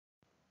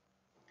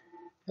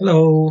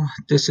Hello,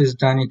 this is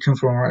Danny Kim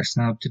from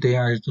Rsnav. Today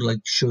I would like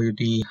to show you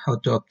the how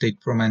to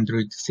update from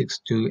Android 6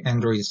 to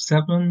Android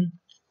 7.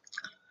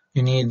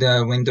 You need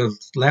a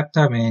Windows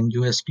laptop and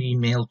USB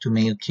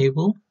male-to-male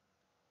cable.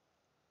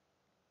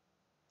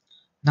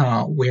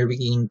 Now we're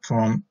beginning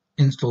from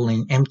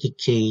installing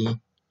MTK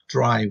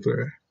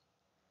driver.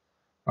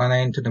 Run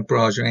into the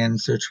browser and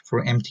search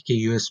for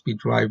MTK USB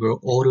driver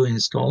auto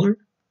installer.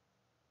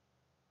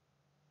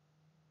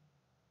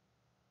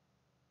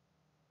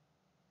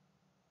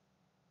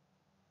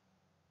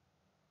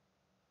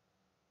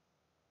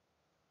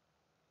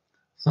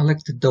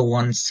 Select the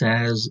one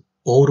says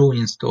auto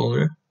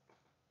installer.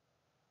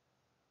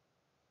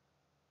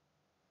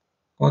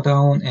 Go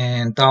down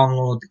and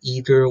download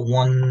either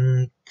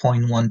 1.12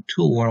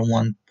 or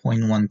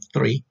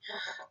 1.13.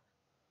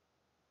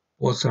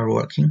 Both are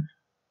working.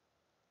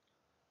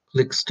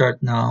 Click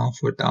Start Now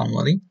for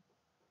downloading,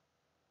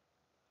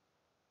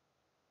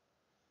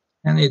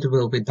 and it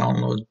will be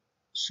downloaded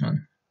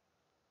soon.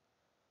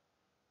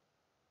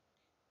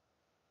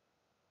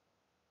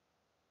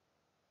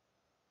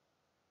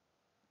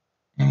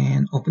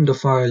 And open the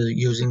file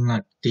using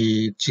like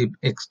the zip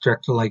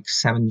extractor like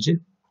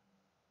 7-zip,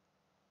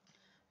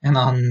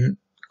 and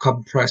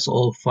compress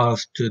all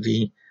files to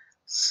the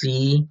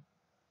C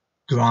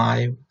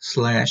drive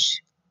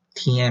slash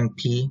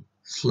TMP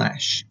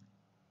slash.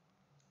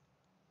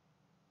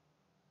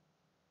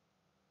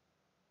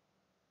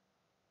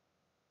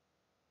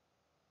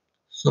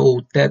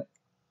 So that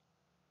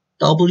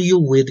W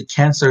with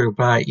cancel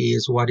by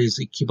is what is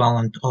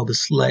equivalent of a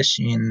slash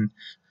in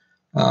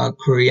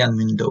Korean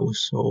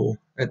Windows. So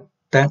at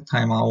that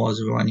time I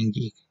was running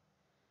the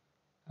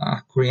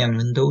Korean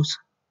Windows.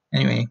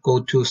 Anyway,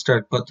 go to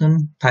Start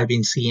button, type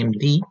in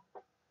CMD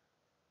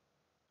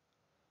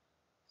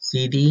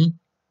CD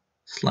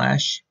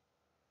slash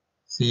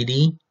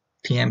CD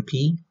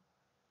TMP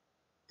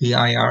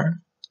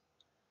dir,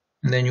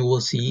 and then you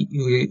will see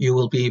you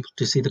will be able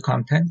to see the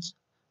contents.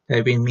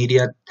 Type in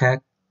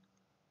MediaTek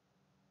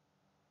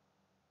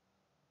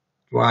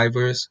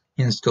drivers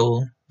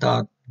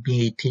install.bat.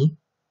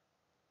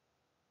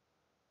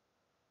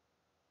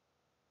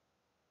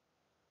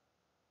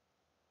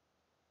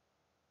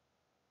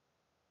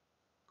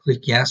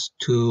 Click yes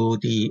to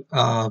the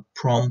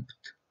prompt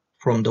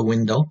from the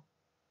window.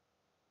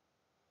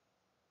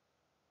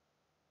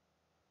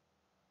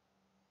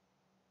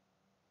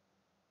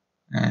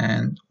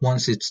 And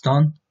once it's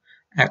done,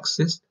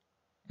 exit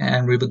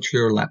and reboot to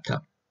your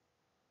laptop.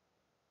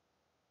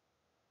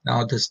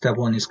 Now the step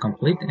 1 is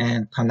complete,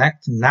 and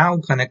connect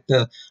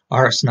the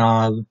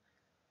Rsnav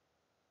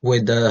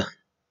with the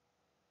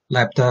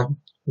laptop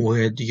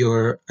with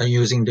your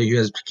using the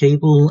USB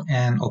cable,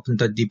 and open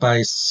the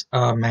device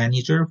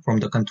manager from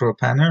the control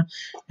panel,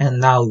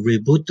 and now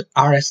reboot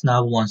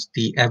Rsnav once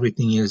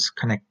everything is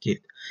connected.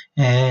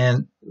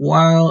 And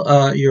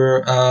while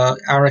your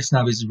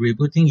Rsnav is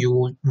rebooting,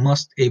 you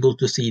must able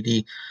to see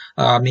the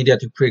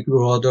MediaTek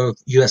preloader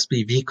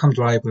USB vCom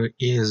driver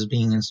is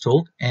being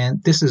installed,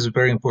 and this is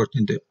very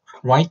important to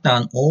write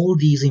down all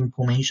these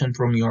information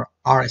from your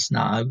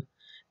Rsnav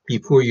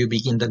before you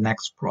begin the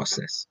next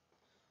process.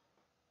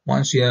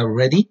 Once you are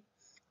ready,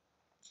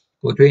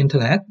 go to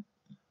internet,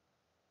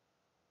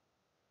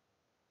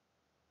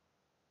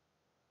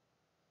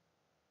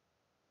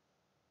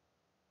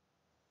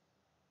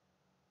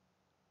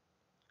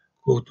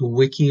 go to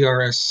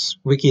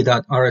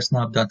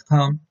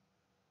wiki.rsnav.com,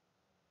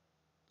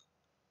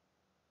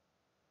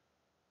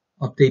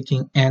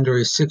 updating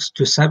Android 6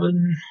 to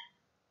 7,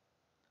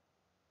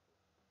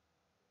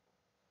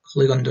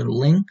 click on the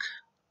link,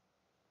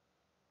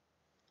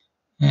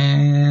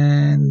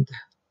 and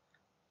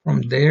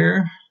from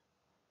there,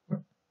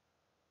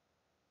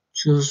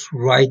 choose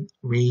write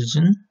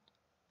region,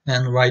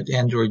 and write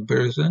Android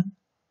version,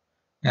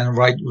 and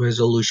write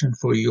resolution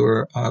for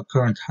your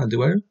current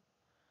hardware.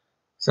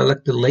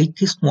 Select the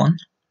latest one,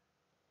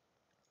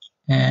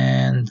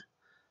 and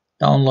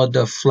download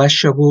the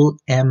flashable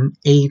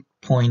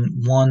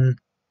M8.1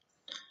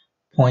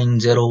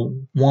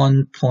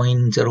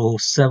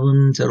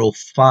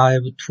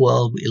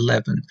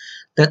 0.01.07051211.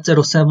 That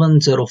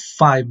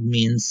 0705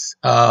 means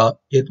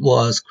it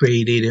was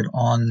created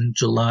on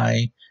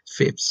July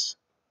 5th.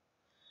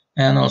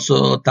 And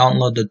also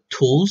download the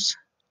tools,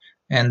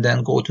 and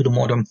then go to the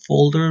modem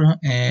folder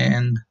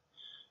and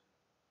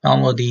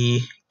download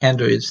the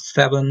Android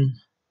 7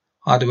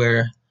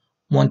 hardware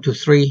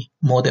 123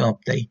 modem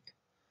update.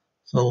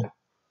 So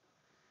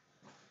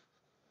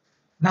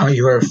now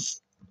you are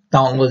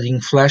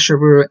downloading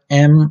Flashover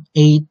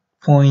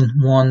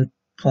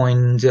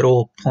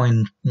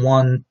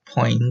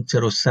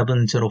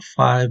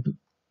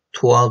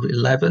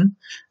M8.1.0.1.07051211.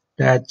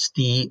 That's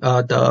the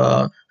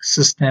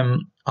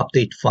system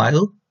update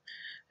file,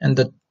 and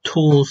the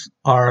tools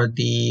are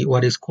the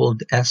what is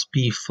called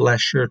SP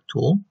Flasher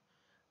tool.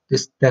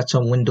 That's a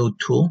window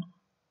tool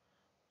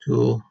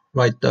to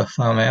write the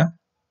firmware.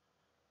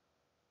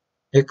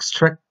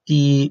 Extract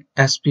the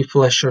SP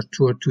Flasher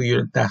tool to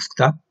your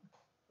desktop.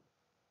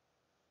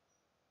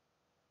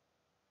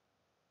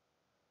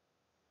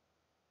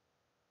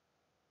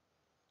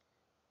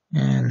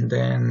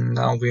 then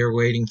now we are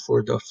waiting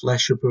for the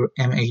flashable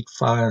M8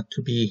 file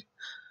to be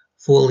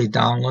fully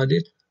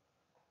downloaded.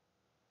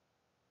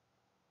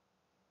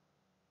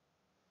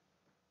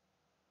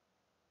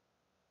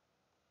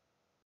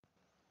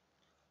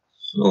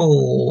 So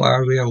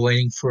while we are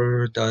waiting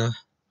for the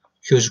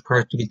huge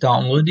part to be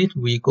downloaded,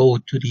 we go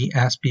to the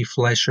SP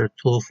Flasher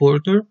tool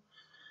folder,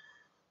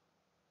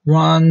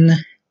 run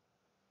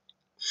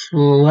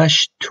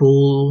flash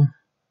tool,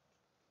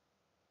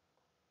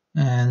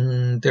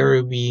 and there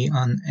will be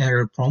an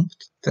error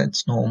prompt.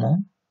 That's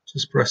normal.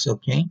 Just press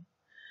OK.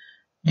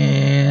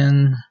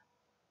 And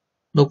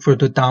look for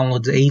the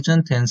downloads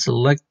agent and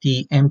select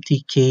the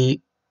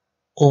MTK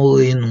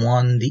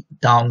all-in-one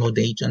download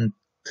agent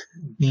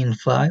bin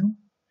file.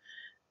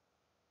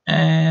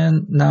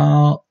 And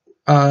now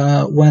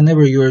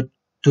whenever you're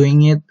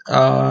doing it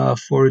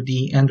for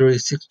the Android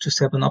 6 to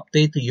 7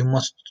 update, you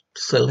must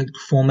select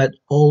format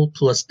all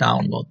plus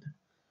download.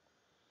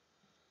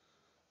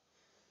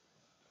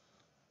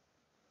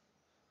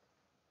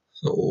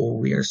 So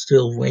we are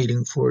still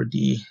waiting for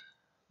the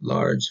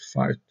large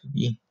file to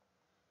be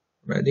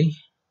ready.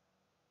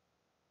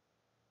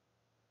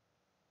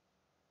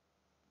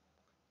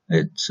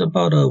 It's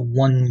about a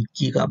 1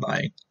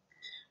 gigabyte.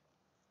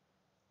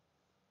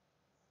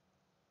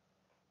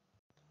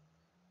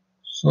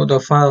 So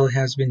the file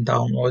has been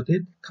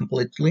downloaded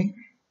completely.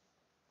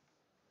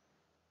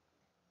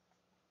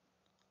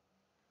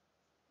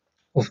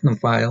 Open the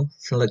file,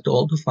 select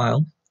all the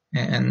file,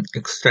 and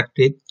extract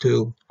it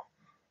to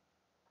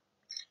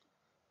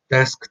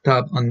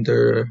desktop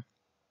under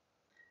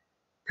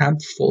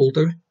tab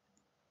folder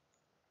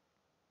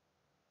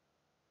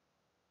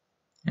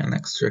and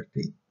extract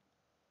it.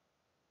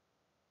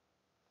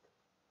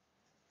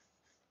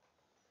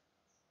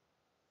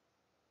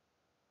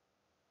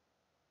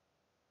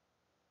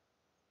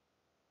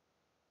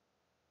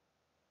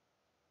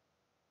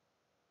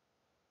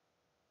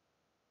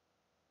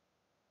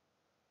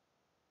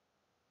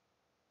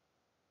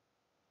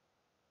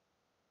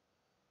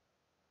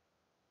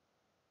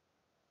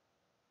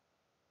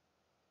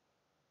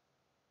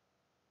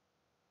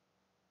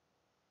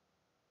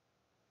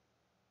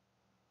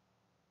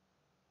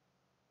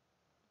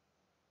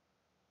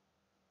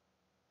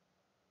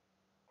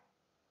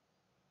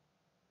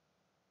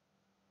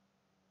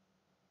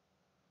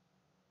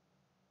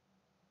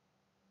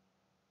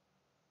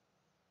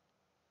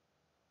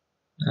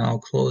 Now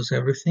close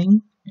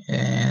everything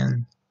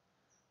and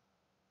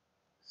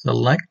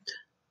select,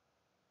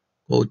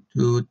 go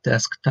to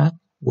desktop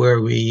where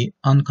we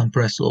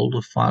uncompress all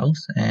the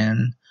files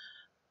and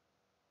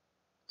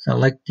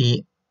select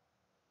the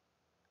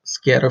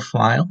scatter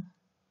file.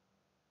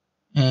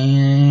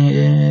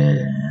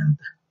 And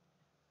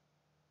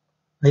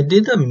I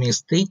did a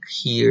mistake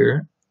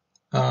here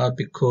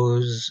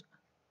because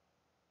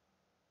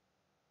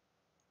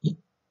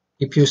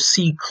if you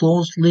see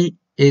closely,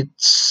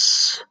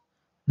 it's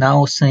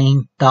now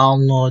saying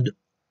download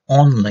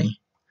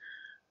only.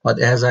 But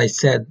as I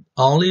said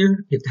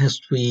earlier, it has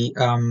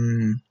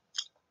to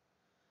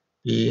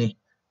be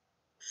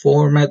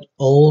format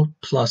all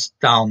plus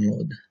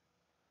download.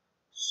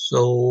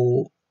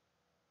 So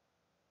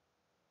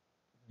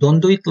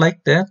don't do it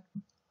like that.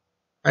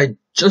 I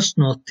just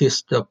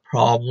noticed the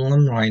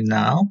problem right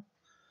now.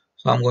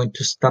 So I'm going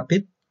to stop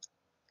it.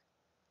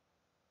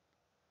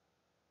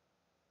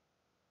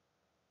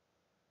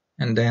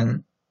 And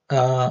then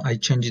I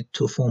change it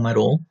to format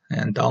all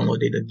and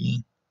download it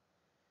again.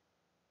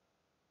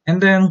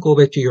 And then go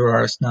back to your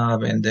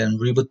Rsnav and then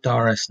reboot the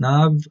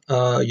Rsnav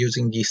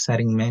using the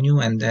setting menu,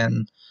 and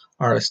then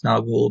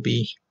Rsnav will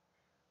be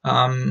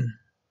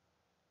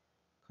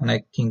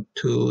connecting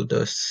to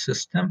the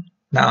system.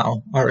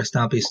 Now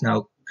Rsnav is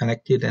now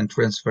connected and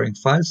transferring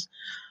files.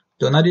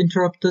 Do not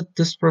interrupt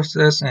this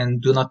process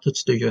and do not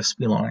touch the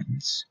USB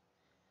lines.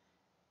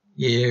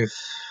 If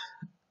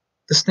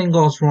this thing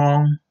goes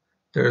wrong,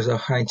 there's a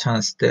high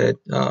chance that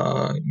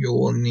you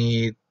will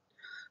need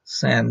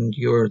send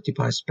your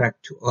device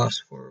back to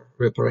us for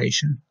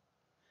reparation.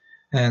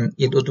 And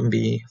it wouldn't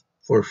be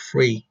for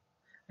free,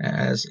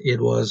 as it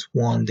was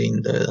warned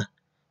in the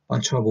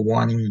bunch of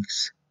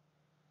warnings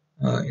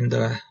in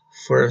the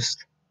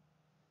first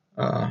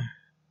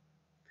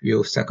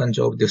few seconds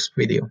of this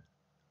video.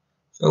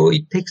 So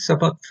it takes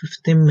about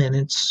 15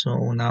 minutes,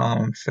 so now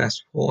I'm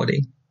fast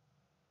forwarding.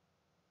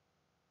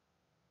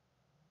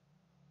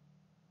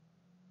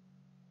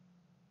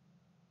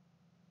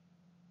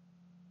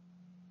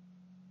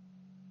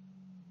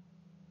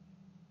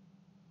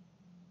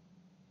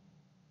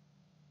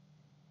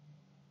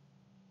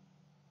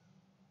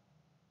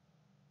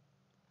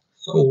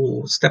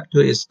 So step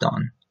 2 is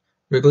done.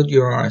 Reboot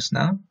your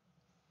Rsnav.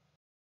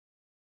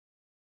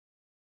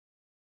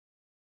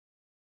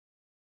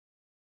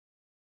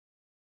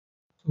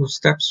 So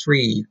step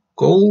 3,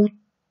 go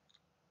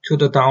to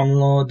the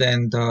download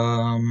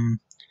and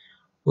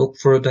look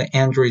for the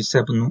Android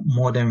 7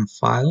 modem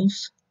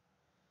files.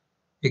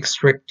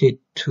 Extract it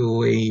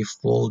to a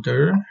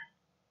folder.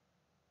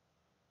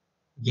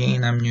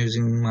 Again, I'm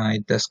using my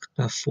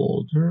desktop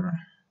folder.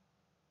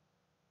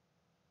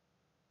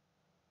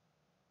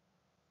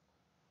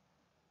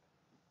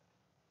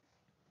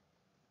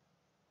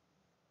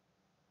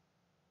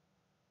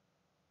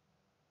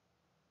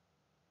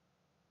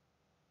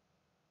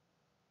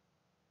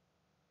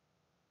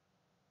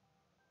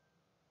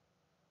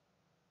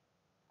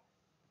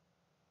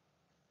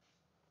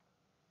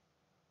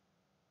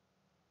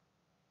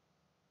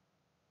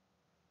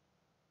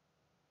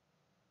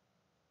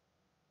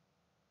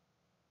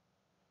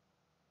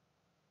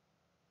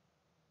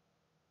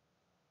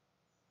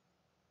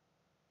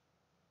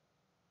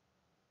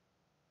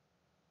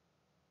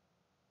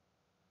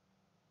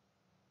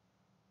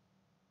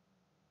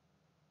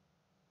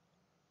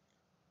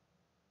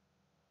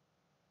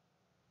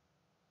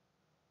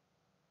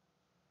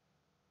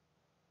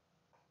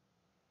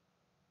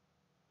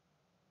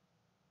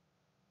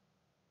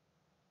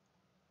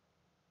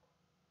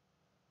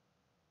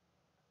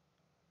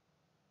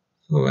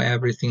 So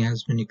everything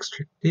has been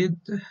extracted.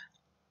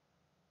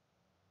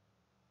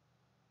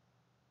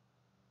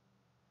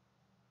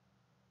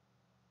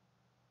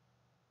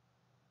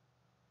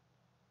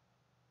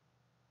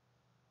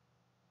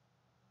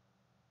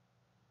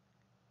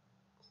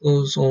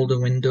 Close all the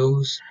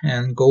windows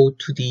and go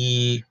to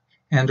the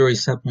Android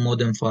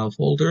submodem file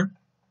folder.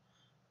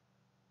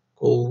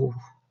 Go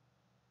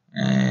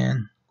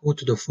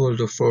to the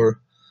folder for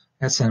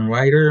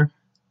SNWriter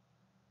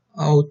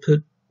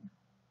output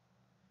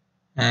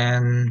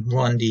and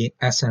run the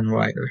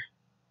Rsnav.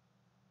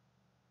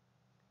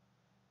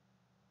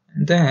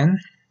 And then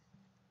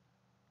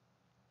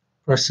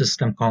press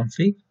system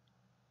config,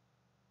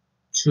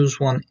 choose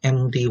one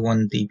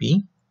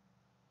MD1DB,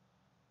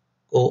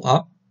 go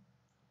up,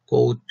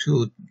 go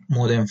to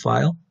modem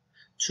file,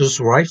 choose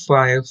write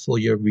file for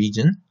your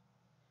region.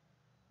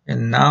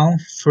 And now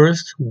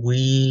first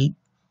we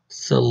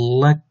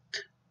select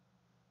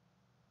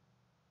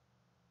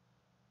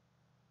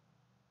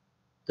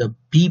the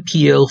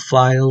BPL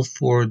file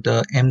for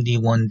the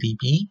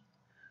MD1DB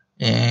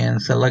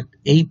and select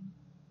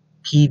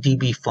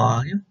APDB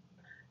file,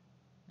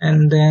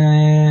 and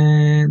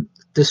then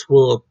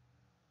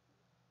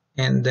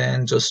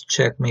just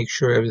check, make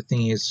sure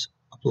everything is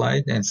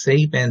applied and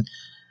save. And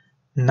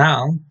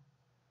now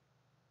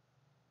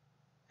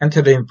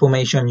enter the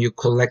information you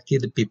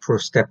collected before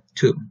step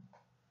 2.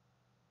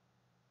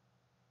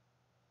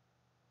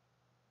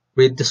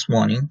 Read this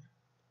warning.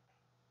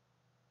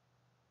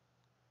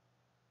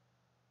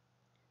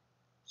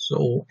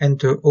 So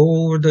enter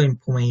all the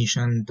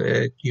information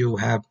that you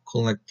have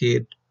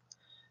collected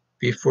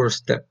before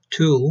step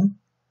 2.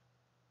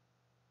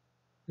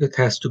 It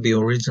has to be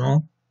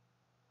original.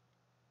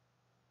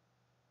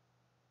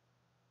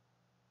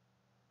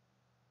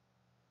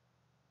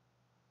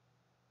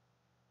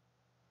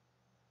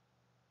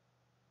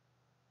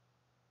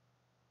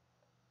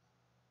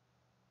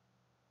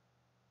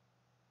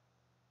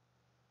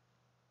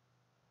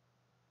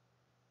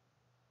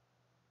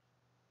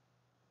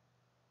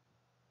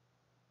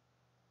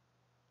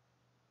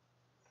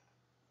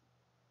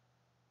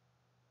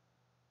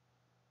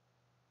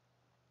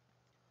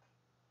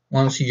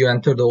 Once you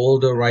enter all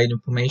the right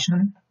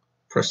information,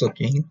 press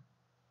OK.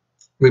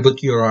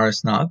 Reboot your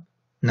Rsnav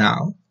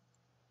now.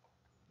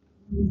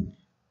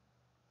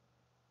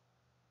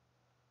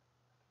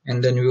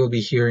 And then you will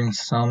be hearing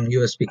some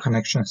USB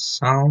connection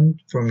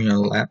sound from your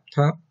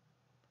laptop.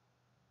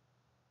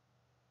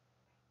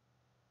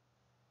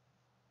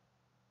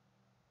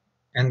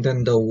 And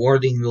then the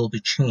wording will be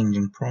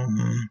changing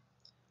from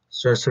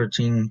start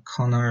searching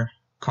corner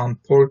COM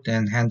port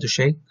and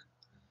handshake.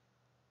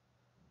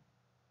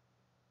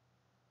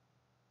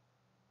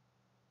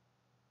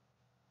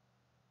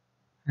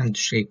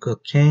 Handshake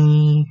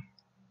OK.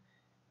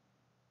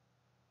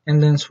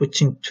 And then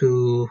switching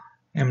to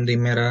MD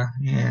Meta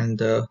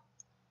and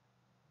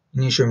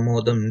initial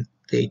modem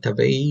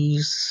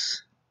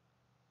database.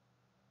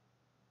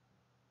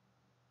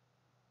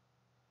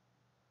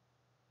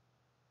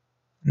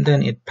 And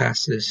then it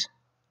passes.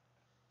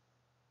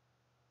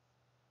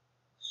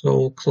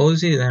 So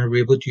close it and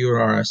reboot your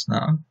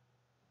Rsnav.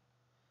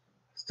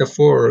 Step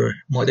 4,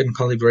 modem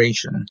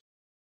calibration.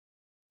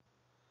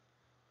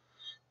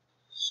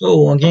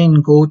 So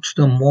again, go to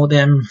the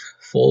modem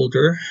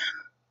folder.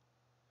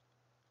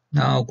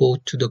 Now go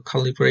to the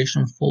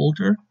calibration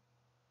folder.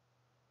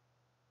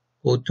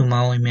 Go to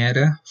Maui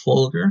Meta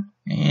folder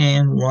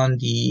and run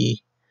the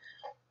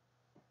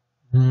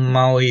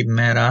Maui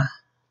Meta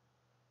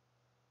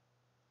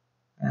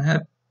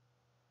app. It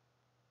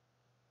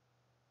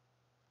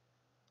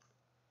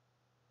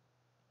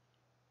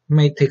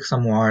may take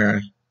some while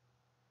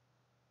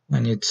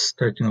when it's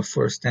starting off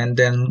first, and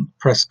then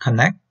press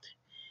connect.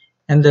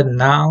 And then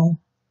now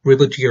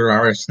reboot your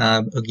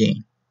Rsnav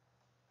again.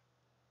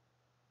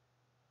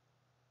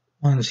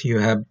 Once you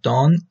have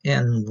done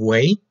and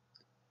wait,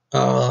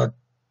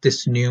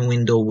 this new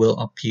window will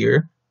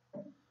appear.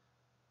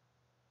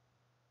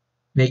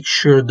 Make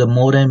sure the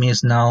modem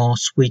is now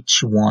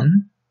switch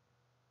 1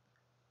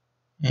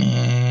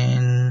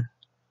 and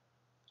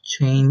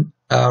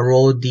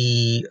roll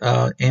the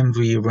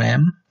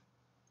MVRAM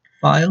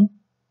file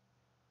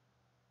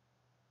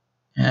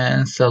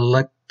and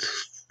select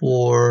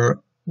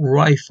for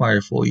write file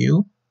for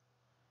you,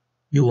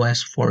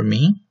 US for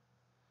me.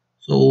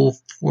 So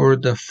for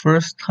the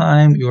first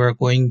time you are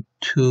going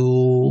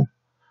to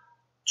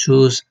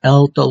choose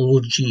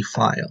LWG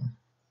file.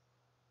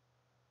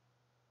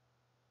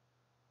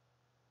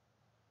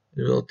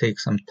 It will take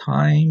some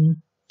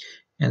time,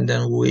 and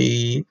then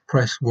we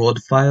press RAW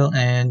file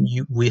and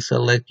we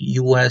select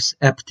US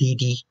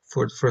FTD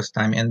for the first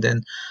time, and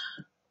then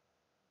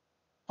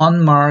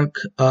unmark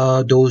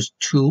those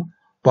two,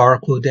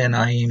 barcode and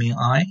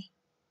IMEI,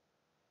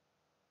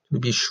 to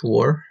be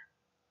sure.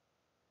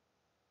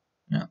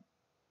 Yeah,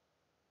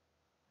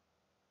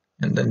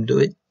 and then do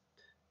it.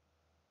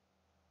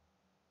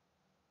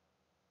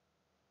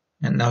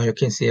 And now you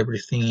can see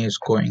everything is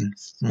going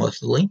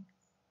smoothly.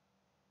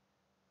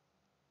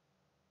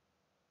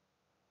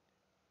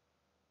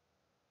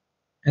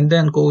 and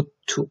then go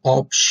to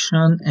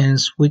option and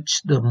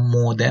switch the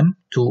modem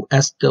to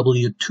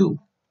SW2.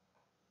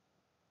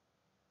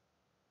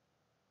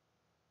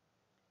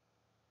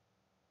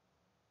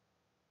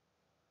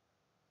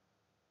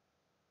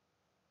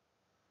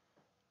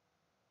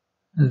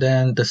 And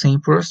then the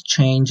same process,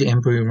 change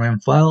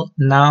MBRAM file.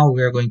 Now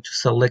we are going to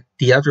select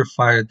the other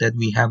file that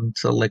we haven't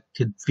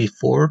selected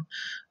before.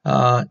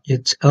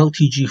 It's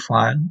LTG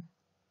file.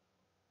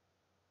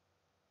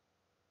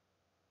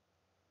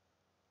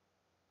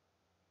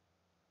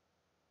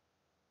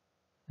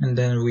 And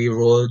then we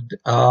wrote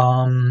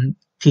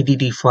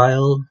TDD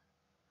file.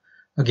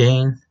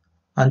 Again,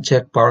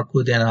 uncheck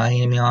barcode and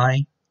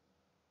IMEI.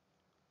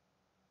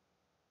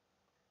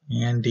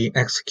 And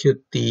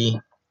execute the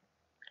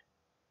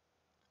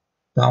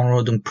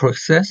downloading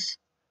process.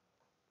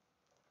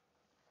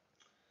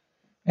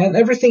 And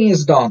everything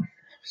is done.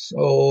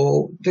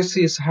 So this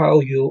is how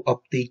you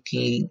update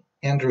the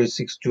Android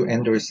 6 to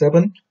Android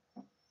 7.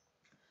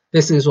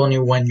 This is only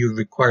when you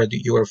require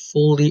that you are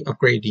fully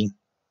upgrading.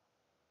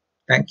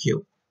 Thank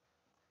you.